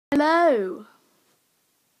Hello.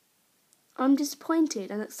 I'm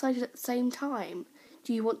disappointed and excited at the same time.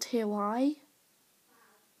 Do you want to hear why?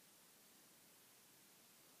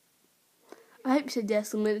 I hope you said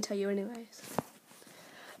yes. I'm going to tell you anyways.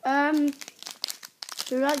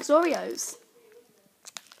 Who likes Oreos?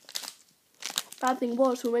 Bad thing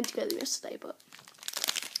was we went to get them yesterday, but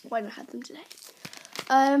why not have them today?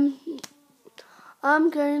 I'm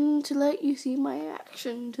going to let you see my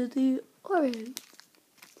reaction to the Oreo.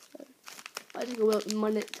 So, I take a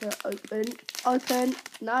minute to open.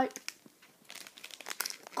 No.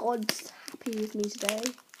 God's happy with me today.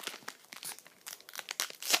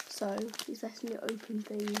 So he's letting me open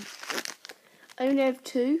things. I only have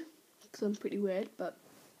 2 because I'm pretty weird, but.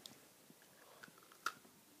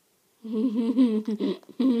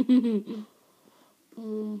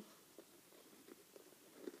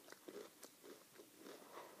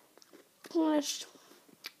 Honest.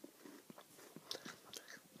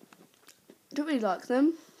 I don't really like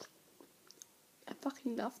them. I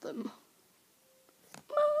fucking love them.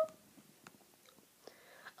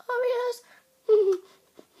 Oreos.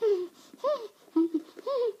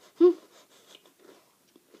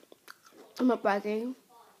 I'm not bragging,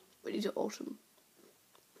 but these are awesome.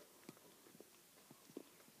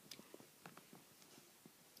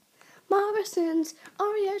 Morrison's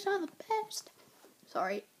Oreos are the best.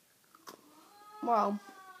 Sorry. Wow.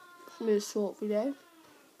 It's a short video.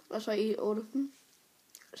 That's why I eat all of them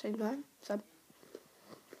at the same time. So.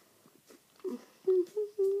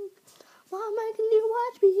 While making you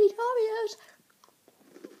watch me eat Oreos.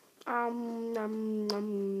 Nom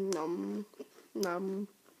nom nom nom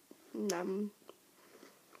nom.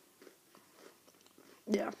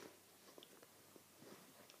 Yeah.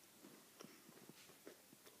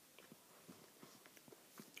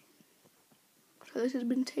 So this has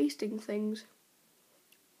been tasting things.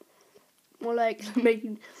 More like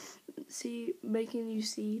making you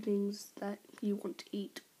see things that you want to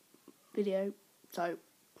eat video. So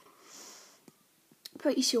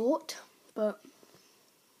pretty short, but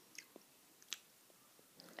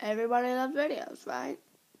everybody loves videos, right?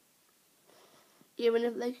 Even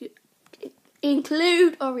if they could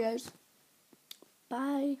include Oreos.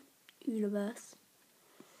 Bye, universe.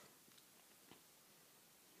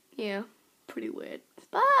 Yeah, pretty weird.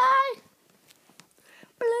 Bye.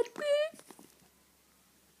 Blood, please.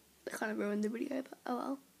 I kind of ruined the video, but oh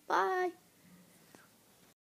well. Bye.